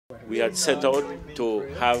We had set out to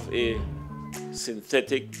have a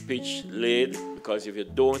synthetic pitch laid because if you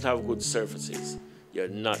don't have good surfaces, you're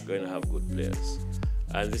not going to have good players.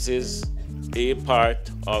 And this is a part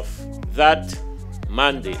of that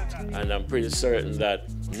mandate, and I'm pretty certain that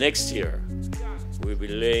next year we'll be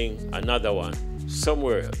laying another one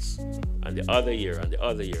somewhere else, and the other year, and the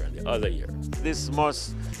other year, and the other year. This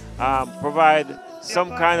must provide some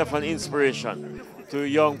kind of an inspiration to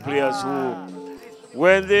young players who,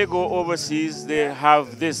 when they go overseas, they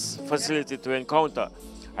have this facility to encounter.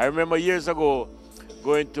 I remember years ago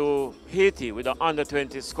going to Haiti with the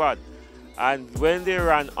under-20 squad, and when they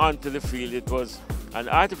ran onto the field, it was an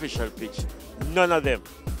artificial pitch. None of them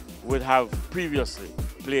would have previously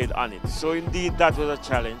played on it. So indeed, that was a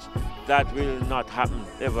challenge. That will not happen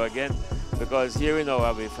ever again, because here we now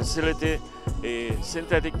have a facility, a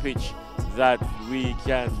synthetic pitch that we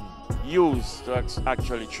can use to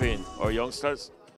actually train our youngsters.